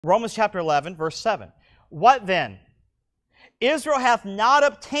Romans chapter 11, verse 7. What then? Israel hath not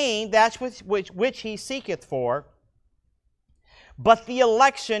obtained that which he seeketh for, but the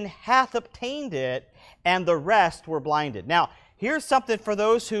election hath obtained it, and the rest were blinded. Now, here's something for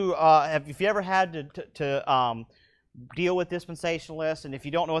those who, if you ever had to deal with dispensationalists, and if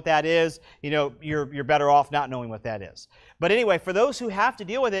you don't know what that is, you're better off not knowing what that is. But anyway, for those who have to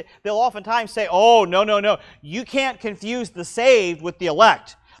deal with it, they'll oftentimes say, oh, no, you can't confuse the saved with the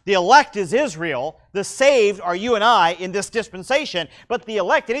elect. The elect is Israel. The saved are you and I in this dispensation. But the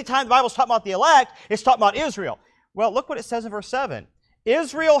elect, anytime the Bible's talking about the elect, it's talking about Israel. Well, look what it says in verse 7.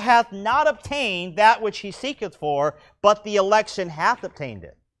 Israel hath not obtained that which he seeketh for, but the election hath obtained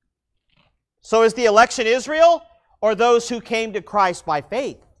it. So is the election Israel, or those who came to Christ by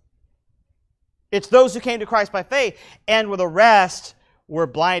faith? It's those who came to Christ by faith, and the rest were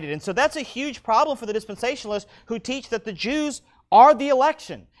blinded. And so that's a huge problem for the dispensationalists who teach that the Jews are the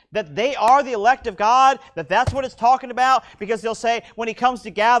election, that they are the elect of God, that's what it's talking about, because they'll say when he comes to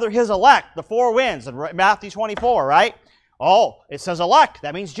gather his elect, the four winds, in Matthew 24, right? Oh, it says elect,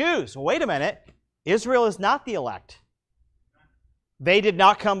 that means Jews. Well, wait a minute. Israel is not the elect. They did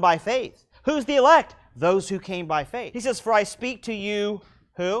not come by faith. Who's the elect? Those who came by faith. He says, for I speak to you,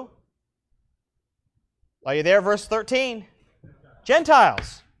 who? Are you there? Verse 13.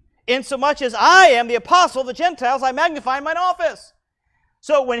 Gentiles. Insomuch as I am the apostle of the Gentiles, I magnify mine office.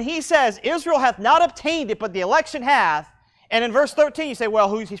 So when he says, Israel hath not obtained it, but the election hath, and in verse 13 you say,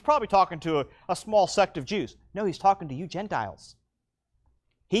 well, he's probably talking to a small sect of Jews. No, he's talking to you Gentiles.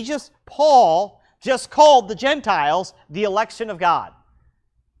 Paul just called the Gentiles the election of God.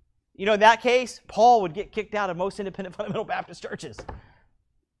 In that case, Paul would get kicked out of most independent fundamental Baptist churches.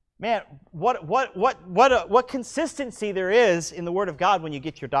 Man, what consistency there is in the Word of God when you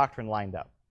get your doctrine lined up.